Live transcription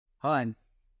Hi,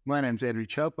 my name's Andrew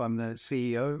Chubb. I'm the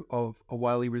CEO of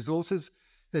Awalé Resources,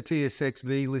 a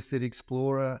TSXV listed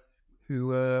explorer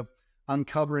who are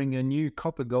uncovering a new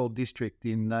copper gold district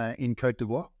in Côte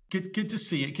d'Ivoire. Good to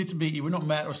see you. Good to meet you. We've not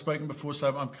met or spoken before,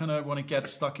 so I'm kind of want to get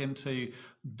stuck into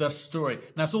the story.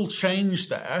 Now, it's all changed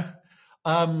there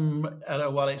at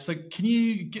Awalé. So can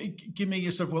you give me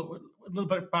your sort of a little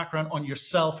bit of background on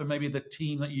yourself and maybe the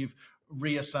team that you've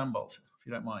reassembled, if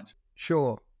you don't mind?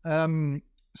 Sure.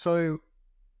 So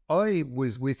I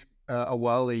was with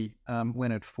Awalé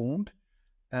when it formed,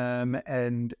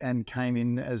 and came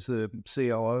in as the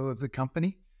COO of the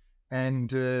company. And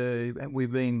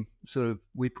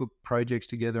we put projects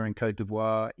together in Côte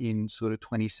d'Ivoire in sort of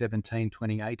 2017,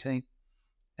 2018.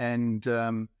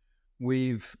 And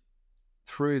we've,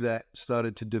 through that,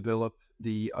 started to develop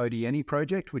the Odienné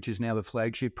Project, which is now the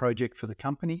flagship project for the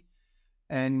company.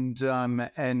 And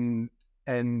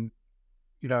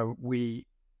we,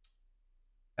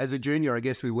 as a junior, I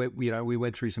guess we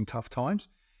went through some tough times.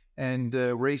 And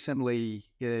recently,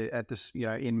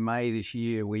 in May this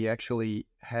year, we actually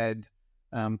had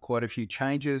quite a few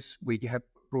changes. We have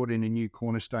brought in a new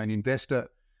cornerstone investor,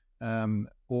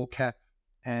 ORCAP,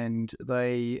 and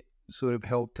they sort of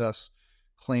helped us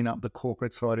clean up the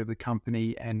corporate side of the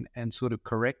company and sort of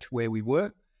correct where we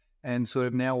were. And sort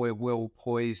of now we're well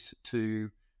poised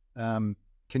to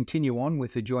continue on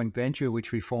with the joint venture,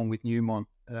 which we formed with Newmont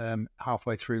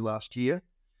halfway through last year.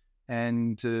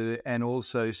 And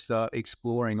also start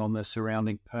exploring on the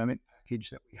surrounding permit package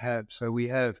that we have. So we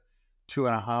have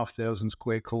 2,500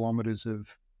 square kilometres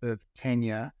of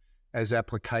tenure as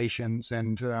applications,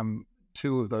 and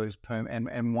two of those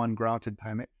and one granted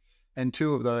permit, and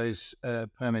two of those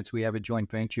permits we have a joint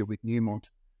venture with Newmont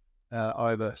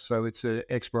over. So it's an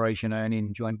exploration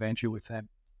earning joint venture with them.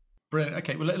 Brilliant.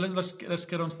 Okay, well let's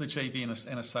get onto the JV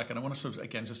in a second. I want to sort of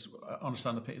again just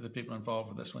understand the people involved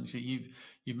with this one. So you've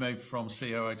moved from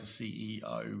COO to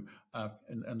CEO,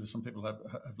 and some people have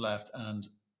left. And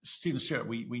Stephen Stewart,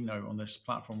 we know on this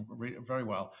platform very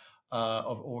well,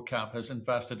 of ORCAP has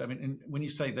invested. I mean, when you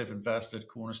say they've invested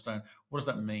Cornerstone, what does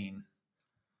that mean?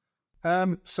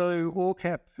 So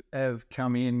ORCAP have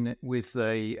come in with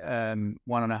a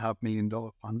 $1.5 million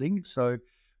funding. So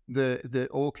the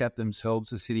ORCAP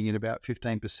themselves are sitting at about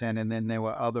 15%, and then there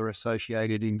were other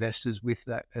associated investors with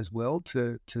that as well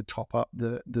to top up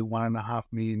the $1.5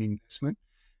 million investment.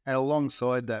 And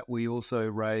alongside that, we also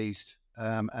raised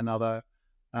another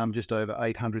just over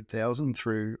 800,000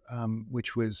 through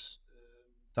which was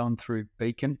done through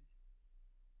Beacon.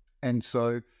 And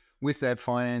so with that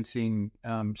financing,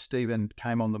 Stephen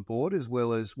came on the board, as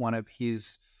well as one of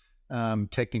his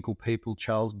technical people,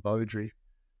 Charles Beaudry.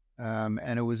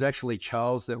 And it was actually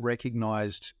Charles that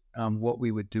recognised what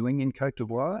we were doing in Côte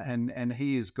d'Ivoire, and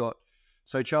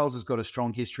Charles has got a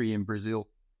strong history in Brazil,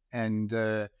 and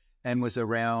was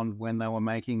around when they were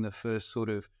making the first sort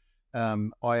of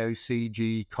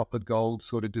IOCG copper gold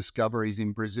sort of discoveries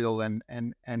in Brazil,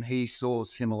 and he saw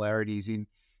similarities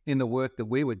in the work that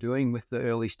we were doing with the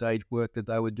early stage work that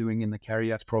they were doing in the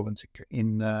Carias province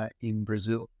in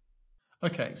Brazil.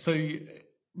 Okay, so.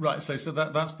 Right, so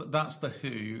that's the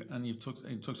who, and you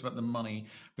talked about the money,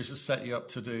 which has set you up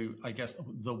to do, I guess,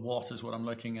 the what is what I'm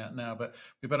looking at now. But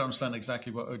we better understand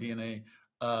exactly what Odienné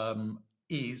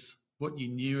is, what you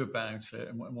knew about it,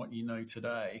 and what you know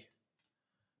today.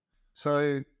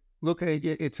 So, look,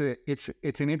 it's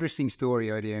an interesting story,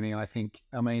 Odienné. I think.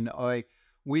 I mean,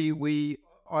 when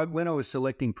I was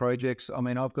selecting projects, I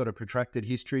mean, I've got a protracted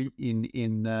history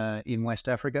in West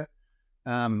Africa.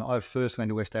 I first went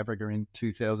to West Africa in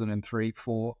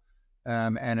 2003-04,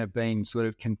 and have been sort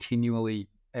of continually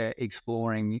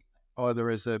exploring, either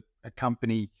as a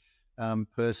company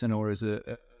person or as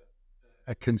a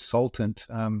consultant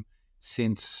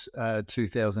since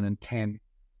 2010.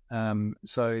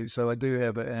 So I do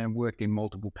have and worked in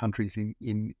multiple countries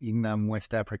in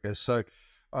West Africa. So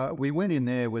we went in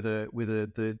there with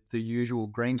the usual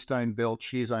greenstone belt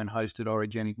shear zone hosted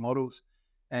orogenic models.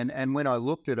 And when I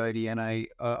looked at Odienné,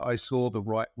 I saw the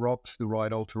right rocks, the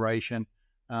right alteration,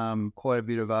 quite a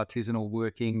bit of artisanal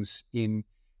workings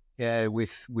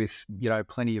with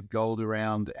plenty of gold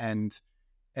around, and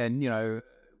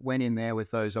went in there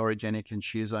with those orogenic and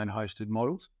shear zone hosted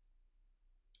models.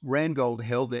 Randgold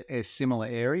held a similar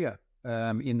area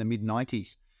in the mid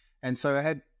 90s, and so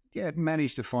I had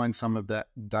managed to find some of that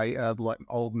data, like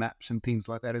old maps and things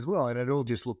like that as well, and it all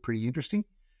just looked pretty interesting.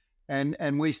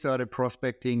 And we started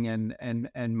prospecting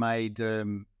and made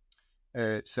some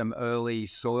early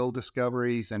soil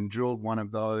discoveries and drilled one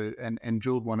of those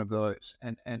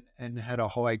and had a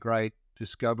high grade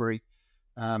discovery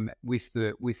with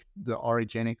the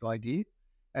orogenic idea.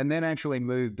 and then actually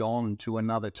moved on to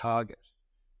another target,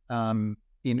 in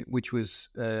which was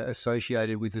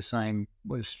associated with the same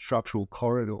structural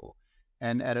corridor,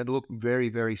 and it looked very,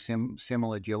 very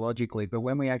similar geologically. But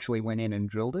when we actually went in and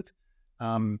drilled it,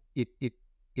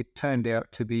 it turned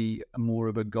out to be more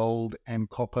of a gold and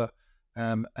copper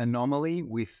anomaly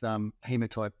with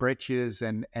hematite breccias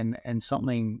and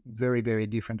something very, very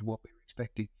different to what we were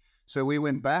expecting. So we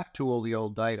went back to all the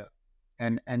old data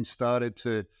and started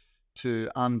to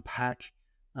unpack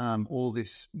all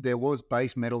this. There was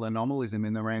base metal anomalism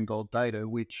in the Randgold data,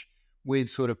 which we'd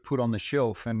sort of put on the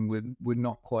shelf and we're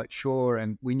not quite sure.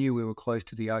 And we knew we were close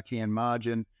to the Archean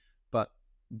margin, but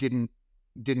didn't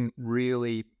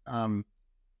really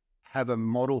have a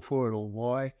model for it or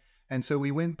why. And so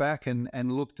we went back and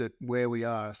looked at where we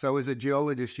are. So as a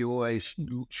geologist, you always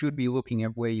should be looking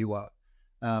at where you are.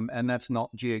 And that's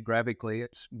not geographically,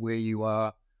 it's where you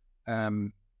are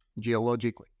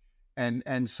geologically.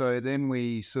 And so then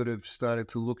we sort of started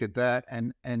to look at that,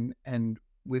 and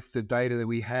with the data that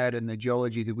we had and the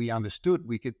geology that we understood,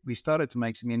 we started to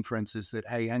make some inferences that,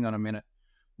 hey, hang on a minute,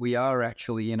 we are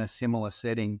actually in a similar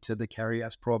setting to the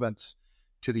Carias province,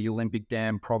 to the Olympic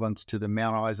Dam province, to the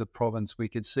Mount Isa province. We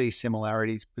could see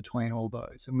similarities between all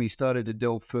those, and we started to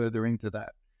delve further into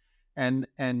that, and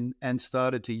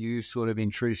started to use sort of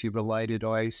intrusive related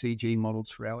IOCG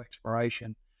models for our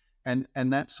exploration. And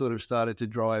that sort of started to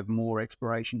drive more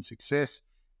exploration success.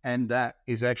 And that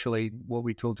is actually what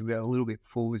we talked about a little bit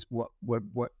before, was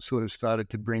what sort of started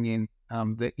to bring in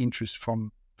the interest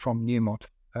from Newmont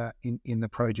in the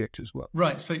project as well.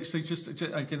 Right. So just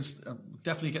I can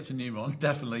definitely get to Newmont,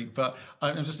 definitely. But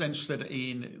I'm just interested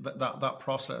in that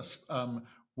process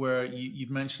where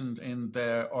you've mentioned in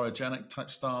their orogenic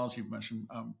type styles, you've mentioned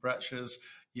breccias.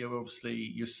 You're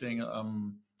seeing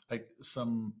like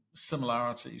some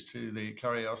similarities to the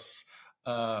Carias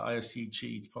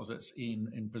IOCG deposits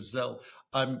in Brazil.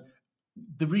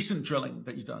 The recent drilling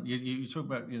that you've done, you talk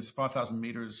about 5,000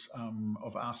 meters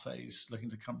of assays looking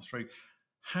to come through.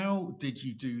 How did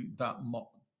you do that?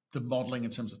 The modeling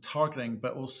in terms of targeting,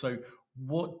 but also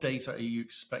what data are you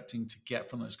expecting to get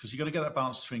from this? Because you got to get that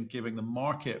balance between giving the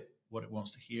market what it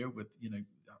wants to hear with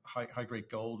high grade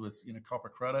gold with copper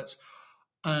credits,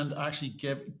 and actually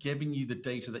giving you the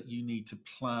data that you need to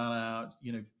plan out,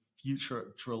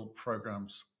 future drill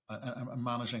programs and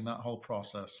managing that whole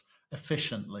process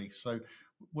efficiently. So,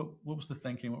 what was the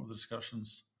thinking? What were the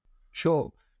discussions?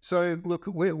 Sure. So, look,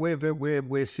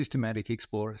 we're systematic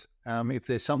explorers. If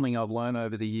there's something I've learned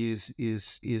over the years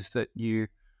is that you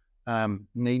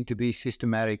need to be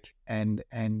systematic and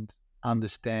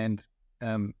understand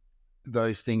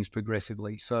those things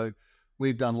progressively. So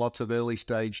we've done lots of early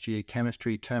stage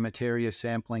geochemistry, termitaria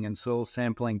sampling and soil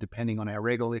sampling, depending on our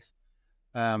regolith.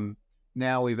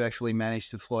 Now we've actually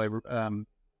managed to fly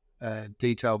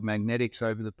detailed magnetics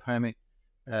over the permit.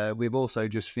 We've also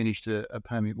just finished a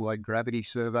permit-wide gravity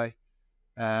survey.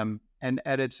 And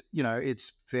at its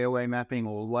fairway mapping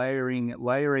or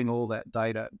layering all that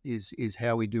data is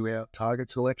how we do our target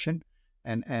selection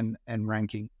and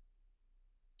ranking.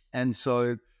 And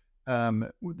so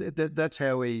that's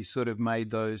how we sort of made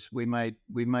those. We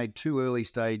made two early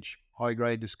stage high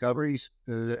grade discoveries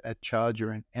at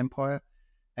Charger and Empire,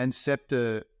 and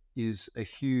Sceptre is a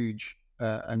huge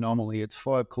anomaly. It's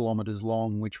 5 kilometers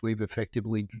long, which we've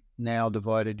effectively now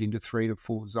divided into 3 to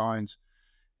 4 zones,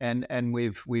 and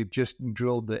we've just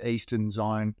drilled the eastern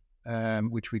zone,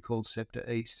 which we called Sceptre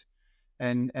East,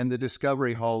 and the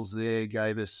discovery holes there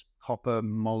gave us copper,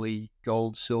 moly,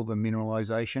 gold, silver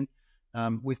mineralization.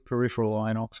 With peripheral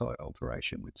iron oxide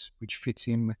alteration, which fits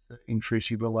in with the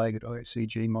intrusive related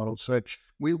IOCG model. So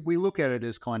we look at it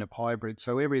as kind of hybrid.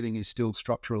 So everything is still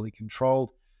structurally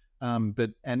controlled,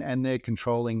 but they're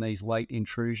controlling these late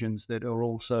intrusions that are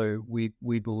also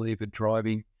we believe are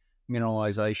driving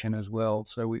mineralization as well.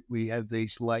 So we have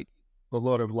these a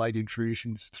lot of late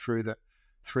intrusions through the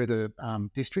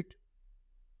district,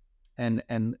 and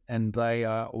they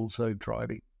are also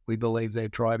driving. We believe they're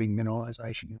driving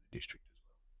mineralization in the district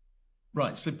as well.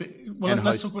 Right. So,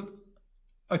 let's talk about.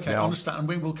 Okay, I understand, and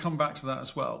we will come back to that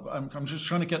as well. I'm just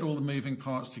trying to get all the moving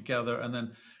parts together, and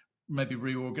then maybe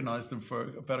reorganize them for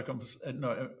a better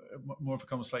more of a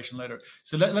conversation later.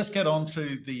 So let's get on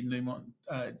to the Newmont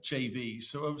JV.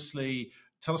 So obviously,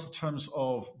 tell us the terms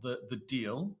of the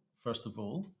deal first of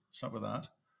all. Start with that.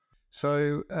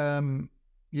 So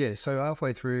so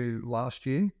halfway through last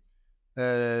year,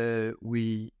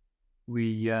 we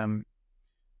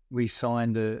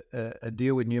signed a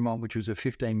deal with Newmont, which was a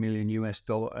 $15 million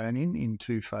earn-in in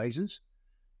 2 phases.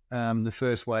 The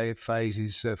first phase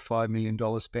is a $5 million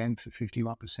spend for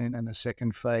 51%, and the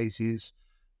second phase is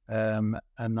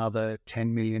another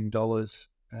 $10 million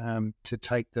to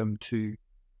take them to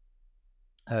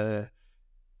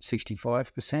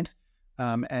 65%,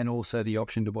 and also the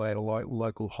option to buy at a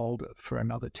local holder for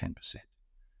another 10%.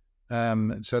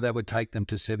 So that would take them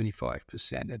to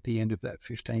 75% at the end of that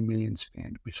 15 million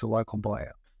spend with a local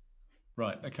buyer.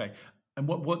 Right. Okay. And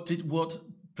why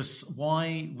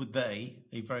would they,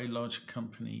 a very large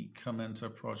company, come into a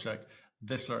project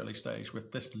this early stage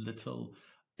with this little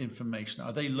information?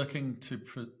 Are they looking to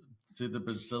do the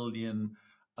Brazilian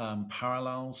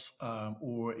parallels,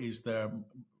 or is there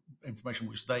information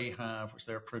which they have, which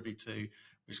they're privy to,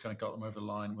 which kind of got them over the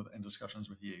line in discussions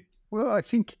with you? Well, I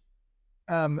think,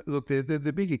 look,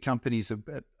 the bigger companies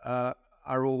are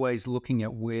always looking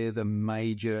at where the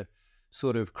major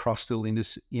sort of crustal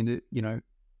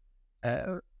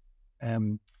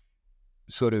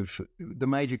sort of the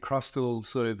major crustal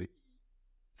sort of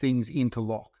things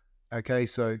interlock. Okay,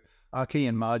 so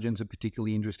Archean margins are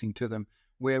particularly interesting to them.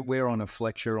 We're on a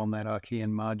flexure on that Archean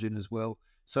margin as well.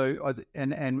 So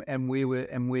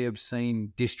we have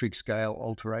seen district scale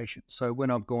alterations. So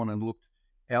when I've gone and looked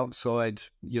outside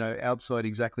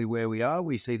exactly where we are,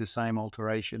 we see the same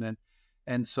alteration,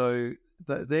 and so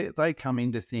they come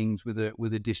into things with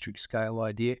a district scale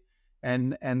idea,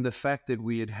 and the fact that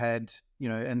we had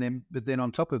but then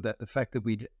on top of that, the fact that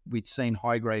we'd seen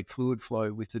high grade fluid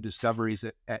flow with the discoveries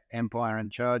at Empire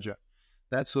and Charger,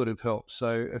 that sort of helps.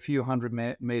 So a few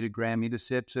 100 gram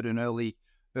intercepts at an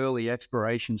early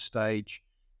exploration stage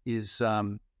is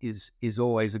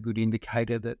always a good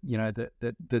indicator that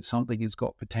that something has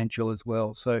got potential as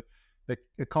well. So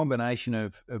a combination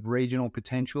of regional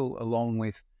potential along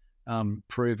with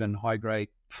proven high grade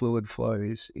fluid flow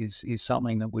is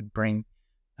something that would bring,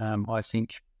 I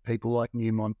think, people like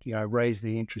Newmont, raise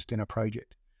the interest in a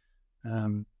project.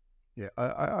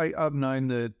 I've known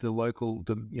the local,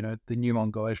 the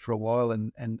Newmont guys for a while,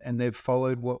 and they've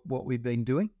followed what we've been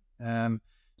doing.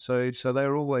 So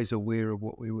they're always aware of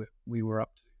what we were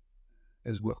up to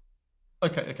as well.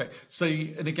 Okay. So,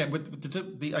 and again, with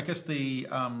the I guess the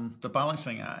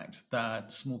balancing act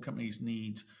that small companies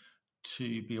need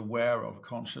to be aware of,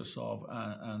 conscious of,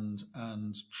 and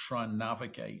try and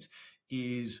navigate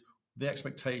is the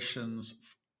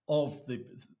expectations of the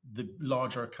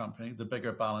larger company, the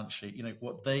bigger balance sheet.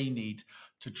 What they need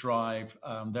to drive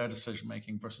their decision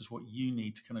making versus what you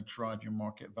need to kind of drive your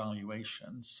market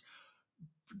valuations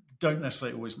don't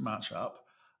necessarily always match up.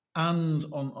 And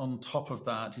on top of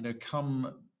that,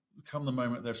 come the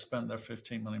moment they've spent their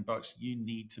 $15 million, you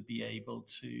need to be able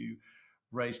to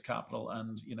raise capital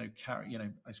and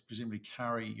presumably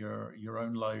carry your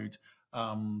own load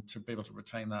to be able to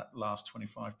retain that last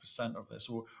 25% of this,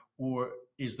 or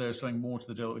is there something more to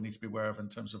the deal that we need to be aware of in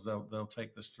terms of they'll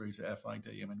take this through to FID?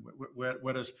 I mean,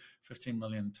 where does 15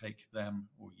 million take them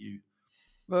or you?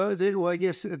 Well, I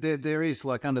guess there is,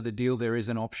 like under the deal, there is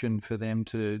an option for them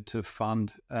to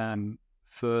fund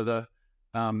further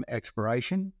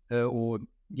exploration or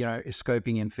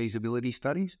scoping and feasibility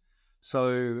studies.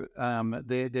 So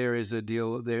there is a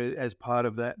deal there. As part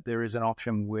of that, there is an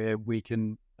option where we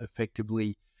can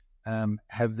effectively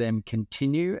have them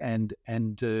continue and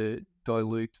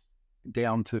dilute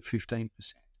down to 15%.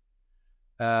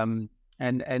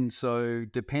 And so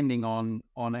depending on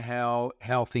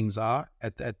how things are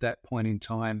at that point in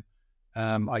time,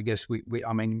 I guess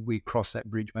we cross that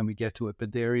bridge when we get to it.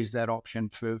 But there is that option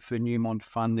for Newmont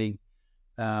funding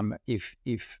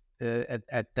if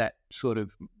at that sort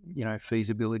of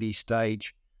feasibility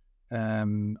stage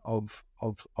of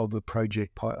a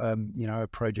project a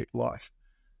project life.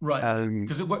 Right,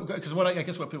 because what I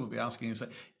guess what people will be asking is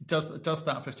that does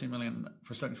that 15 million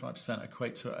for 75%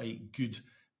 equate to a good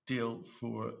deal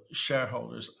for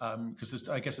shareholders? Because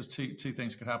I guess there's two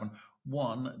things could happen.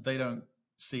 One, they don't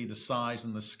see the size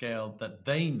and the scale that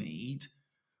they need,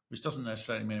 which doesn't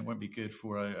necessarily mean it won't be good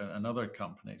for another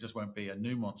company. It just won't be a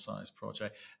Newmont-sized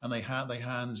project. And they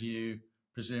hand you,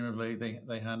 presumably,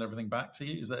 they hand everything back to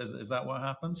you. Is that what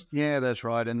happens? Yeah, that's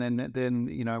right. And then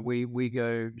we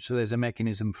go. So there's a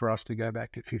mechanism for us to go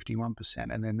back to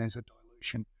 51%, and then there's a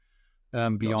dilution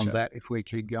beyond that if we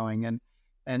keep going.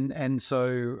 And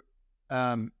so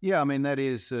I mean that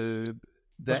is that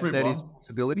is a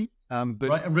possibility. But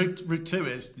right, and route two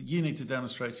is that you need to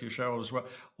demonstrate to your shareholders, well,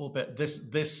 albeit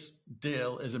this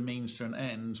deal is a means to an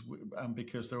end,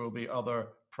 because there will be other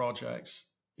projects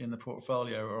in the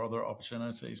portfolio or other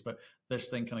opportunities, but this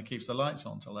thing kind of keeps the lights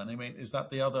on till then. I mean, is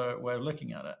that the other way of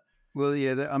looking at it? Well,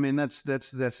 yeah, I mean that's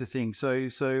the thing.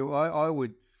 So I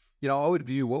would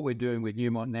view what we're doing with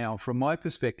Newmont now, from my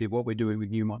perspective, what we're doing with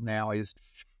Newmont now is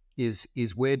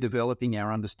we're developing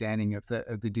our understanding of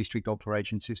the district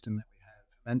operation system that we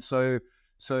have. And so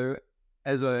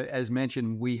as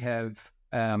mentioned, we have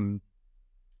 7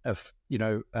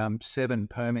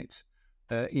 permits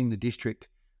in the district,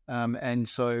 and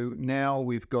so now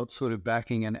we've got sort of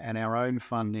backing and our own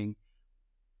funding.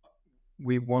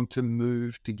 We want to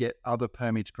move to get other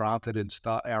permits granted and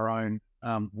start our own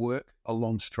work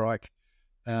along strike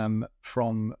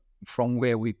from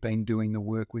where we've been doing the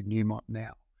work with Newmont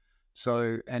now.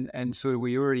 So and so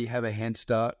we already have a head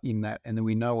start in that, and then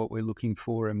we know what we're looking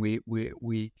for, and we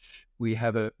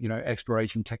have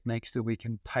exploration techniques that we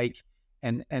can take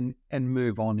and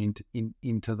move on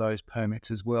into those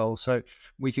permits as well. So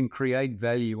we can create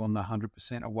value on the 100%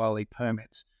 Awalé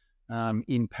permits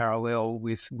in parallel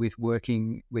with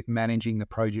working with managing the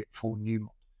project for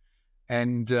Newmont.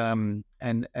 And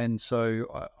so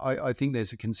I think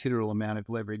there's a considerable amount of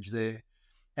leverage there.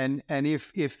 And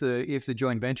if the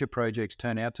joint venture projects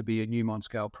turn out to be a Newmont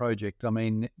scale project, I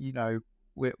mean,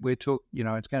 we're talking,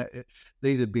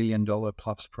 these are $1 billion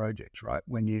plus projects, right?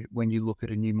 When you look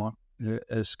at a Newmont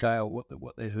scale,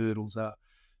 what their hurdles are.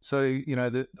 So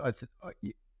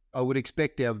I would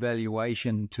expect our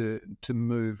valuation to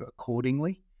move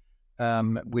accordingly.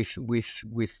 With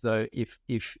the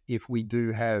if we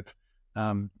do have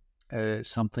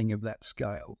something of that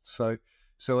scale.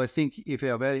 So I think if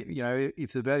our value,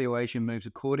 if the valuation moves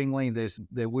accordingly,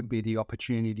 there would be the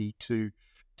opportunity to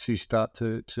start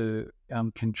to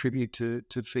contribute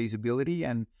to feasibility.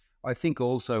 And I think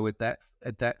also at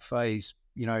that phase,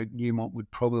 Newmont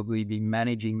would probably be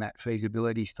managing that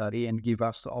feasibility study and give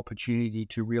us the opportunity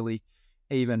to really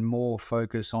even more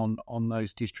focus on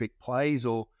those district plays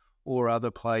or other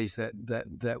plays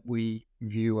that we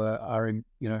view are in,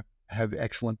 have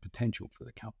excellent potential for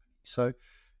the company. So,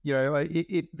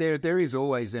 there is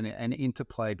always an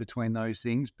interplay between those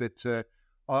things, but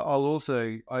I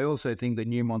also think that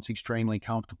Newmont's extremely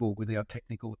comfortable with our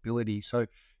technical ability. So,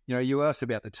 you asked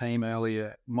about the team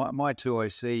earlier. My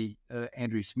 2OC,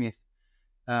 Andrew Smith,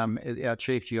 our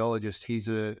chief geologist, he's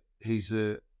a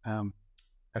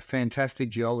fantastic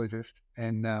geologist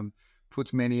and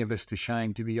puts many of us to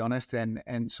shame, to be honest.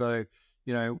 And so,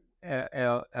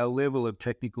 our level of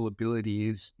technical ability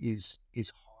is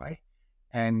high,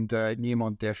 and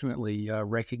Newmont definitely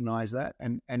recognise that.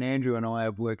 And Andrew and I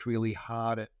have worked really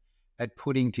hard at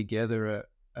putting together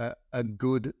a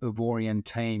good Ivorian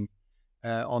team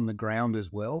on the ground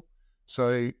as well.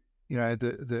 So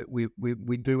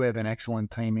we do have an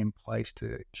excellent team in place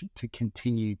to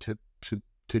continue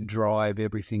to drive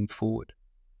everything forward.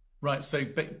 Right. So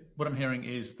what I'm hearing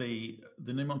is the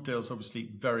Newmont deal is obviously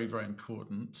very, very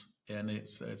important, and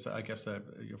it's I guess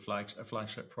your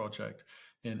flagship project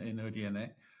in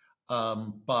Odienné.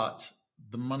 But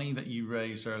the money that you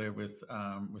raised earlier with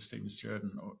Stephen Stewart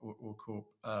and Orcorp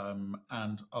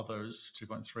and others,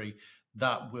 2.3,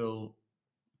 that will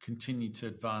continue to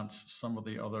advance some of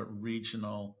the other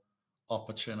regional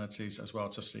opportunities as well,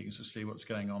 just so you can sort of see what's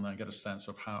going on there and get a sense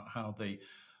of how the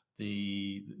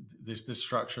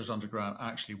structures underground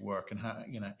actually work and how,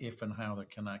 if and how they're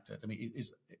connected. I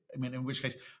mean, in which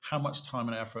case, how much time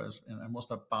and effort and what's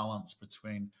the balance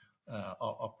between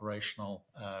operational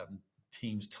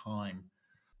teams' time?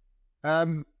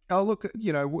 I'll look at,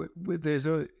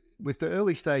 with the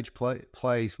early stage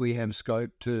plays, we have scope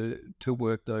to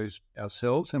work those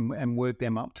ourselves and work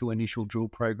them up to initial drill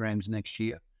programs next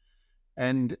year.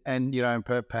 And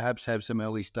perhaps have some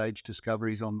early stage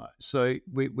discoveries on those. So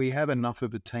we have enough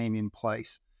of a team in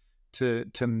place to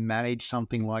manage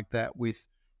something like that with,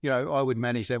 I would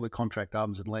manage that with contract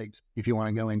arms and legs if you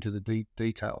want to go into the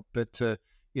detail. But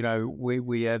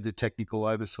we have the technical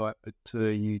oversight, but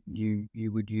you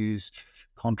would use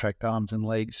contract arms and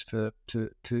legs to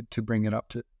bring it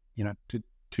up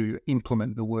to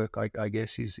implement the work. I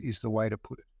guess is the way to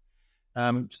put it.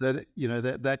 So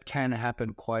that that can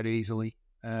happen quite easily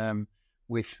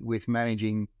with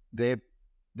managing their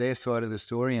side of the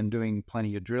story and doing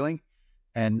plenty of drilling,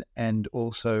 and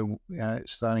also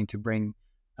starting to bring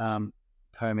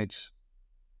permits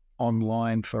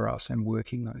online for us and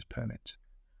working those permits.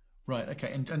 Right.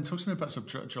 Okay. And talk to me about some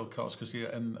drill costs, because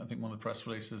and I think one of the press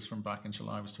releases from back in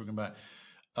July was talking about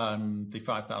the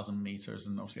 5,000 meters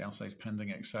and obviously assays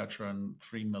pending, etc., and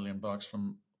 $3 million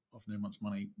of Newmont's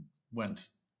money went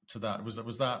to that. Was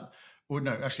that, or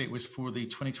no, actually it was for the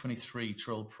 2023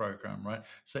 drill program, right?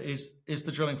 So is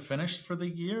the drilling finished for the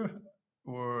year,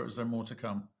 or is there more to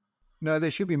come? No,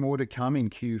 there should be more to come in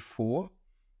Q4.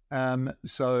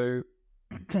 So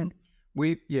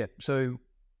we've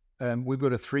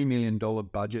got a $3 million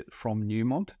budget from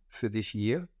Newmont for this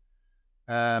year.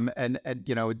 And at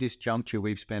this juncture,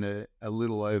 we've spent a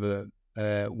little over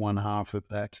one half of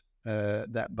that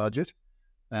budget.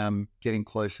 getting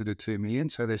closer to 2 million.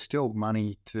 So there's still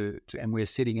money and we're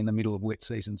sitting in the middle of wet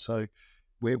season. So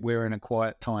we're in a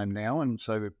quiet time now, and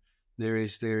so there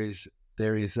is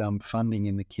funding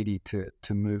in the kitty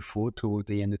to move forward toward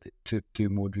the end of to do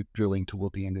more drilling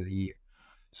toward the end of the year.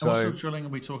 So, and what sort of drilling are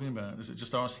we talking about? Is it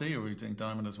just RC, or are we doing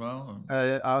diamond as well?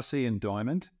 RC and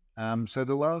diamond. So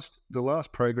the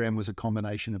last program was a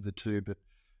combination of the two,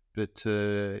 but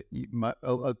so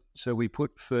we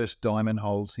put first diamond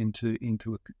holes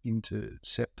into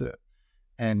Sceptre,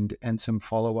 and some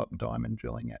follow-up diamond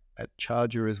drilling at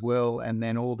Charger as well, and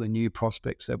then all the new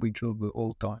prospects that we drilled were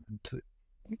all diamond too.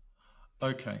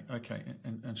 Okay,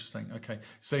 interesting. Okay,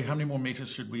 so how many more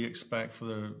meters should we expect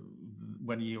for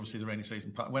obviously the rainy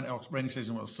season? When rainy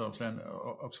season will stop? Then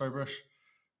Octoberish?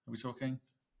 Are we talking?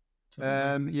 So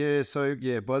by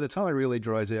the time it really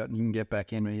dries out and you can get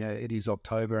back in, it is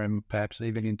October and perhaps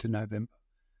even into November.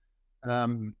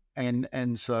 And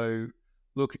so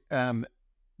look, the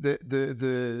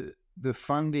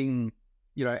funding,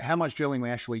 how much drilling we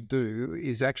actually do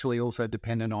is actually also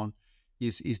dependent on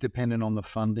the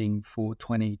funding for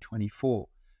 2024.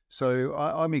 So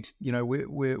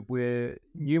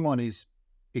Newmont is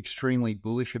extremely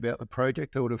bullish about the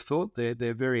project. I would have thought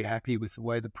they're very happy with the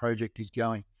way the project is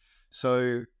going.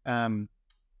 So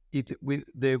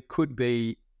there could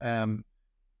be an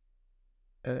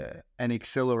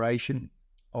acceleration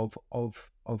of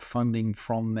funding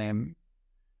from them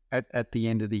at the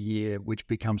end of the year, which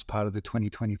becomes part of the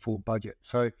 2024 budget.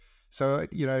 So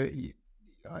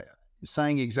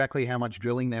saying exactly how much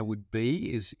drilling there would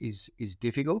be is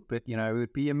difficult, but it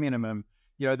would be a minimum.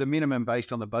 The minimum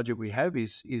based on the budget we have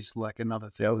is like another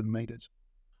 1,000 meters.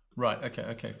 Right.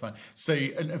 Okay. Fine. So,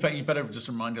 in fact, you better just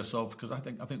remind us of, because I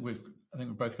think we've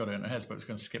both got it in our heads, but we're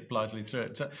going to skip blithely through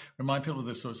it. To remind people of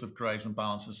the sorts of grades and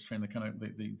balances between the kind of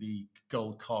the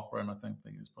gold, copper, and I think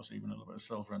there's possibly even a little bit of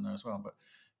silver in there as well. But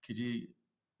could you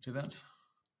do that?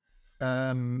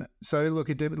 So look,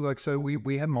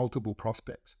 we have multiple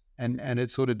prospects, and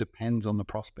it sort of depends on the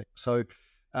prospect. So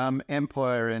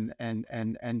Empire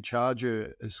and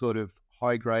Charger are sort of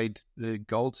high grade the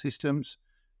gold systems.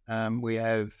 We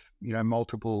have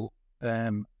multiple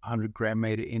 100 gram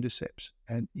meter intercepts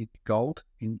and gold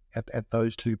at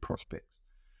those two prospects.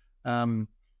 And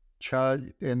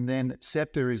then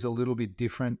Sceptre is a little bit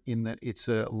different in that it's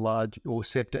a large, or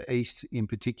Sceptre East in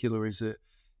particular is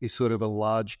sort of a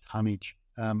large tonnage,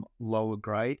 lower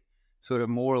grade, sort of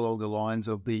more along the lines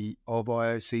of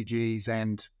IOCGs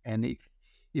and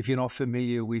if you're not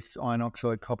familiar with Iron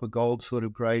Oxide Copper Gold sort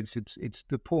of grades, it's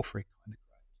the porphyry kind of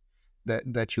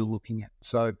grade that you're looking at.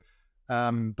 So,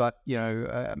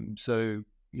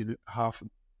 half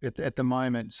at the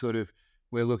moment, sort of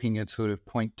we're looking at sort of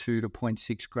 0.2 to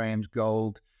 0.6 grams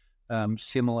gold,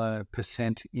 similar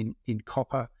percent in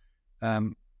copper.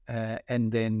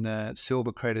 And then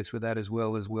silver credits with that as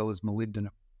well as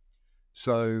molybdenum.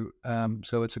 So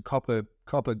it's a copper,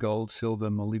 gold, silver,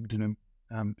 molybdenum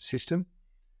system,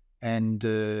 and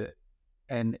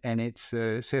its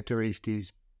Sceptre East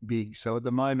is big. So at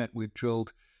the moment we've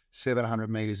drilled 700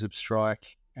 meters of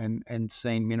strike and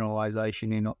seen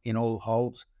mineralization in all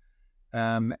holes.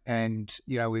 And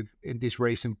we've in this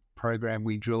recent program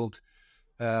we drilled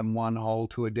one hole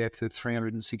to a depth of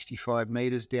 365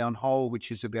 meters down hole,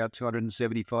 which is about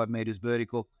 275 meters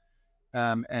vertical.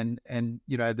 And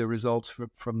the results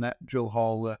from that drill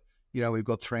hole, we've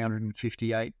got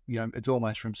 358, it's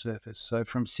almost from surface. So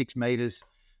from 6 meters,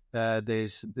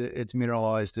 it's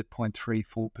mineralized at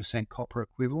 0.34% copper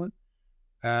equivalent.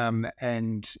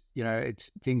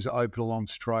 Things are open along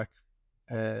strike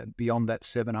beyond that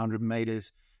 700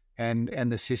 meters.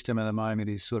 And the system at the moment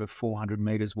is sort of 400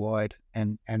 meters wide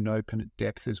and open at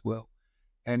depth as well.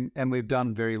 And we've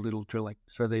done very little drilling.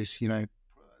 So there's, I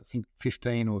think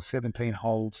 15 or 17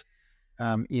 holes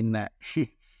in that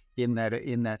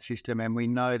system. And we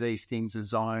know these things are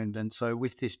zoned. And so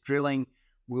with this drilling,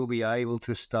 we'll be able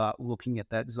to start looking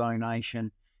at that zonation.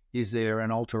 Is there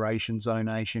an alteration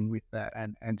zonation with that?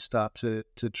 And start to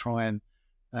try and,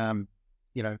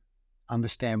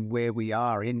 understand where we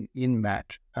are in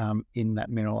that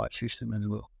mineralite system as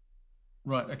well.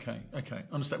 Right. Okay.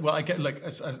 Understand. Well, I get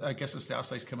I guess as the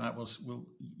assays come out,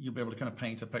 you'll be able to kind of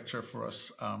paint a picture for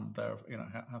us there.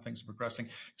 How things are progressing.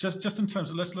 Just in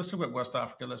terms of let's talk about West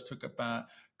Africa. Let's talk about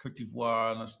Côte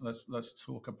d'Ivoire. Let's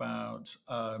talk about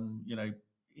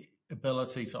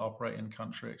ability to operate in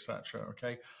country, etc.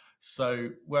 Okay.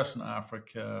 So Western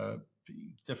Africa,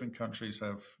 different countries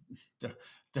have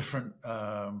different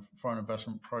foreign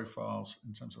investment profiles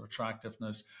in terms of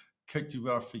attractiveness. Côte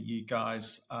d'Ivoire for you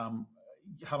guys,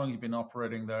 how long have you been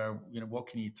operating there? What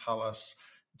can you tell us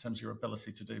in terms of your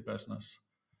ability to do business?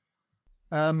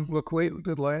 Look,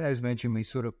 as mentioned, we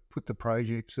sort of put the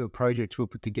projects were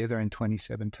put together in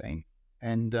 2017,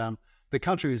 and the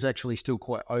country was actually still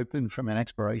quite open from an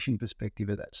exploration perspective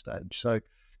at that stage. So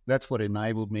that's what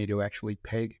enabled me to actually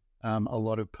peg a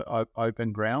lot of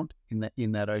open ground in that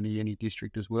Odienné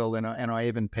district as well, and I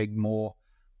even pegged more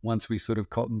once we sort of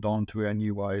cottoned on to our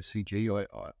new IOCG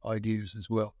ideas as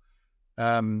well.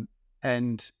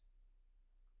 As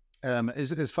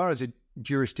far as a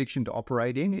jurisdiction to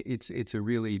operate in, it's a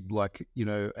really, like,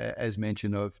 as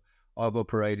mentioned, I've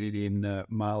operated in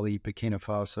Mali, Burkina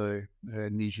Faso,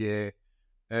 Niger,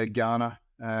 Ghana,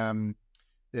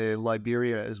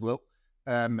 Liberia as well.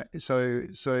 So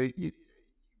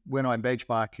when I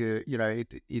benchmark,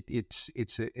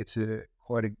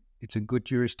 it's a good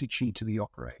jurisdiction to be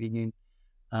operating in.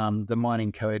 The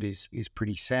mining code is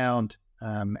pretty sound,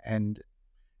 and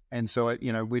so,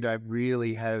 we don't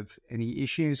really have any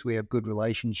issues. We have good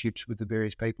relationships with the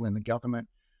various people in the government,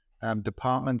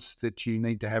 departments that you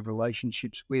need to have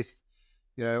relationships with,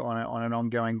 on an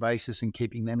ongoing basis, and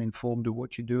keeping them informed of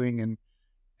what you're doing.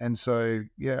 And so,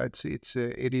 yeah,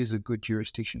 it is a good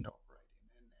jurisdiction to operate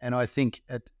in. And I think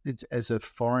it's as a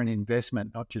foreign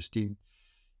investment, not just in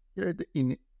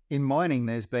mining,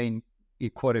 there's been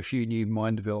quite a few new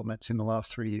mine developments in the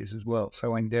last 3 years as well.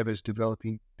 So Endeavour's developed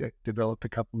a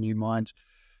couple new mines.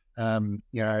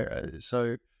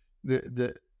 So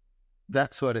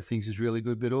that sort of things is really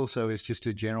good, but also it's just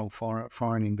a general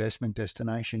foreign investment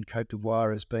destination. Côte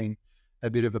d'Ivoire has been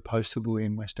a bit of a poster boy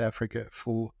in West Africa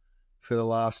for the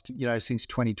last, since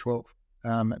 2012.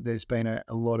 There's been a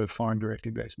lot of foreign direct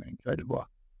investment in Côte d'Ivoire.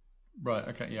 Right.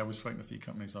 Okay. Yeah, we've spoken to a few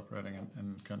companies operating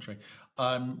in country.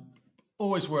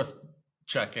 Always worth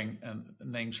checking and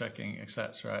name checking,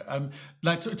 etc.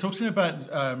 Now, talk to me about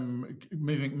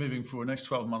moving forward next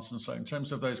 12 months and so, in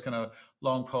terms of those kind of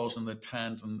long poles in the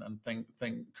tent and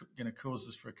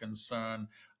causes for concern,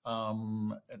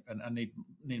 and need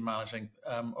managing.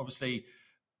 Obviously,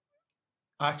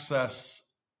 access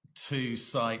to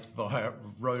site via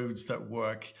roads that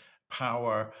work,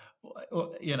 power,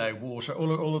 water,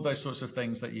 all of those sorts of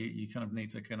things that you kind of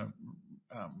need to kind of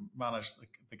manage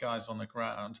the guys on the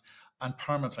ground, and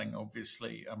permitting,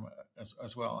 obviously,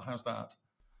 as well. How's that?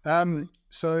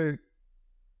 So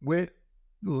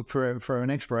for an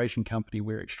exploration company,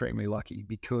 we're extremely lucky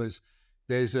because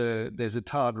there's a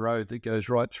tarred road that goes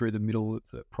right through the middle of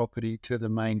the property to the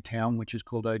main town, which is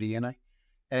called Odienné,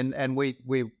 and we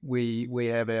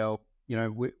have our,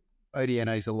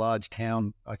 Odienné is a large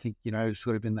town, I think,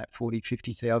 sort of in that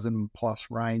 40,000-50,000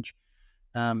 plus range.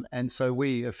 And so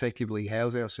we effectively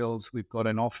house ourselves. We've got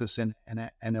an office and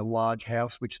a large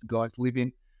house which the guys live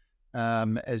in,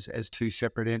 as two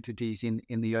separate entities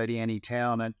in the Odienné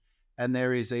town, and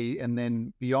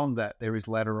then beyond that there is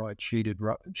laterite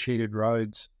sheeted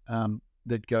roads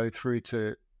that go through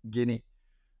to Guinea,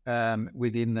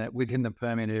 within the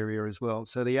permit area as well.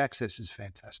 So the access is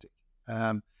fantastic.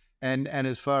 And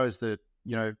as far as the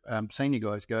senior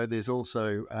guys go, there's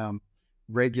also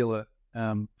regular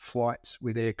flights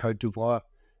with Air Côte d'Ivoire,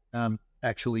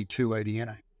 actually to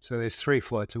Odienné. So there's 3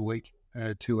 flights a week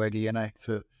to Odienné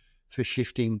for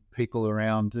shifting people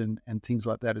around and things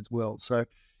like that as well. So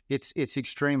it's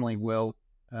extremely well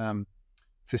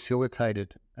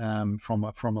facilitated from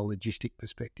a logistic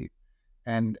perspective,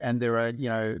 and there are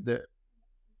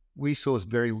we source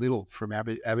very little from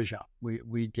Abidjan.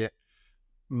 We get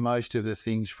most of the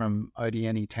things from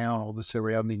Odienné town or the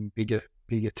surrounding bigger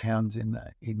towns in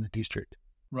the district.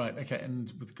 Right. Okay.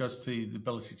 And with regards to the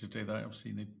ability to do that,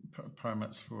 obviously you need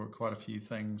permits for quite a few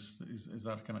things. Is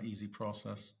that a kind of easy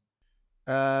process?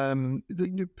 Permitting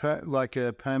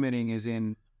is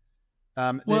in.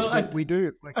 We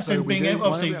do. I said, being able,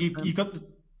 obviously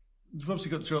you've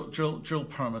obviously got drill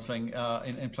permitting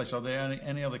in place. Are there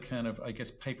any other kind of, I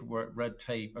guess, paperwork, red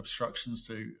tape, obstructions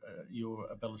to your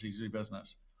ability to do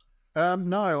business?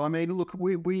 No. I mean, look,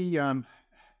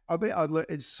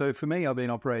 so for me, I've been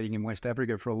operating in West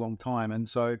Africa for a long time, and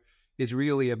so it's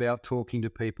really about talking to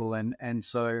people, and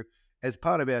so as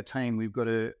part of our team, we've got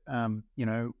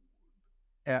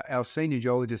our senior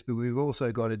geologist, but we've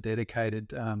also got a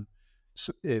dedicated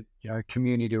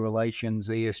community relations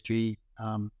ESG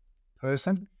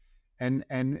person,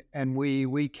 and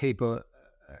we keep a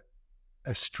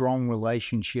strong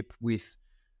relationship with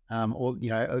all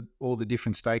the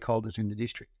different stakeholders in the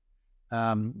district.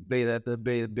 Be that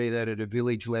at a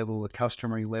village level, a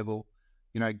customary level,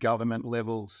 government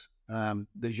levels,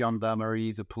 the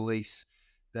gendarmerie, the police,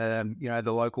 the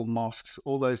local mosques,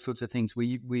 all those sorts of things.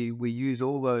 We use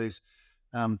all those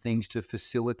things to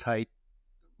facilitate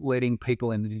letting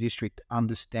people in the district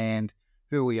understand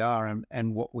who we are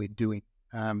and what we're doing.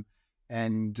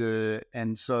 and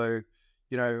so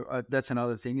that's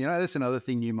another thing. That's another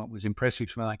thing Newmont was impressed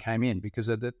with when they came in, because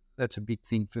that's a big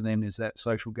thing for them, is that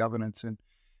social governance,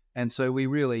 and so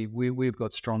we've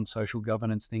got strong social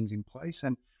governance things in place.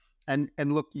 And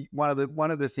look,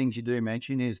 one of the things you do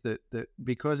mention is that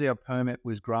because our permit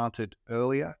was granted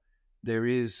earlier, there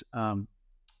is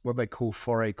what they call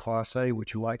Forêt Classée,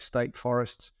 which are like state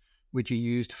forests, which are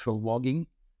used for logging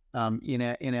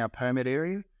in our permit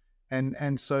area.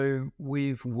 And so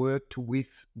we've worked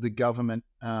with the government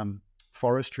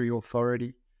forestry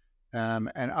authority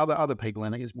and other people,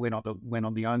 and I guess we're not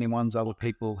the only ones. Other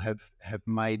people have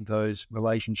made those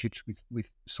relationships with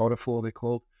Sodafor, they're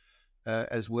called,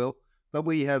 as well. But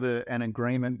we have an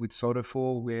agreement with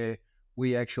Sodafor where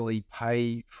we actually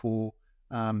pay for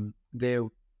their.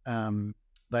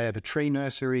 They have a tree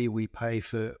nursery. We pay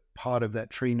for part of that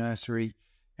tree nursery,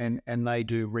 and they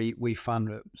do we fund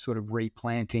sort of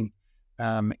replanting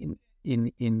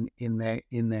in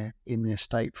their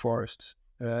state forests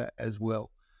as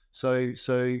well. So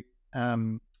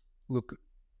look,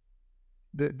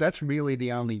 that's really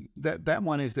the only that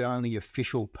one is the only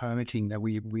official permitting that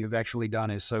we have actually done,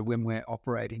 is so when we're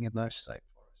operating in those state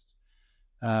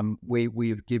forests, we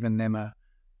have given them a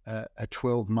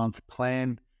 12-month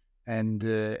plan, and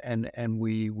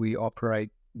we operate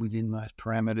within those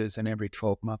parameters, and every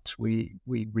 12 months we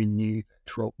renew that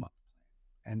 12-month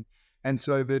plan. And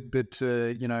so but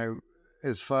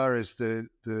as far as the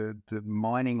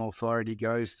mining authority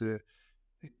goes,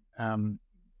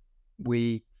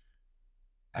 we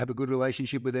have a good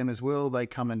relationship with them as well. They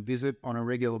come and visit on a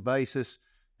regular basis.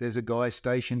 There's a guy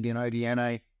stationed in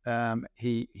Odienné.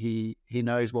 He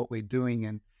knows what we're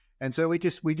doing, and so we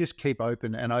just keep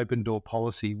an open door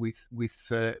policy with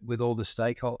all the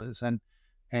stakeholders,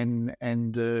 and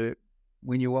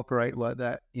when you operate like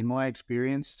that, in my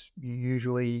experience, you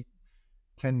usually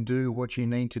can do what you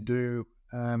need to do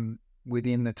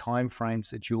within the timeframes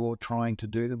that you're trying to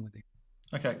do them within.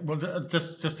 Okay, well,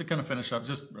 just to kind of finish up,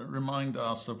 just remind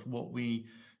us of what we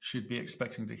should be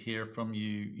expecting to hear from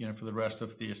you, for the rest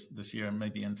of this year and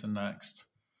maybe into next.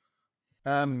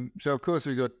 So of course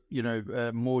we've got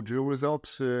more drill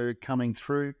results coming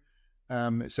through.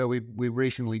 So we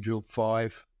recently drilled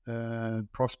 5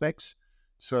 prospects.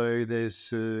 So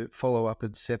there's follow up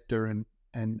at Sceptre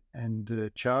and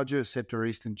Charger, Sceptre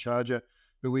East and Charger,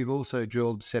 but we've also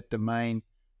drilled Sceptre Main,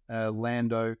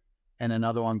 Lando, and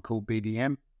another one called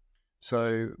BDM.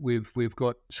 So we've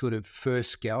got sort of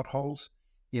first scout holes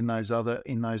in those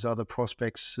other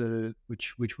prospects,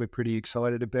 which we're pretty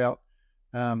excited about.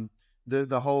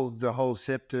 The whole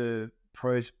Sceptre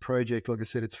project, like I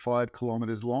said, it's 5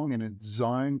 kilometers long, and it's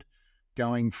zoned,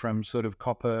 going from sort of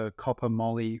copper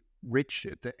moly rich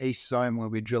at the east zone where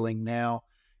we're drilling now,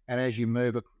 and as you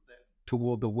move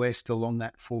toward the west along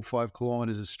that 4-5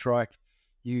 kilometers of strike,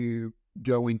 you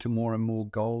go into more and more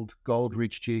gold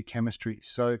rich geochemistry.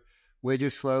 So we're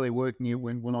just slowly working it.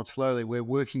 We're we're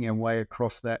working our way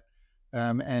across that,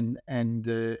 and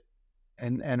are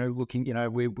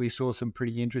looking. We saw some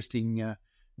pretty interesting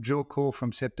drill core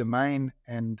from Sceptre Main,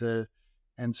 and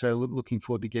so looking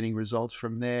forward to getting results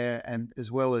from there, and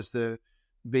as well as the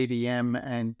BDM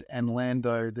and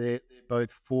Lando. They're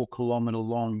both 4 kilometer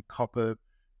long copper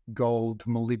gold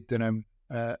molybdenum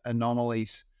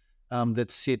anomalies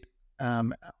that sit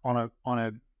on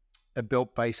a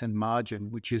belt basin margin,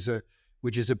 which is a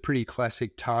pretty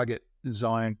classic target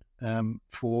zone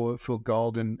for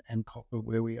gold and copper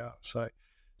where we are.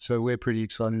 So we're pretty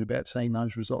excited about seeing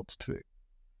those results too.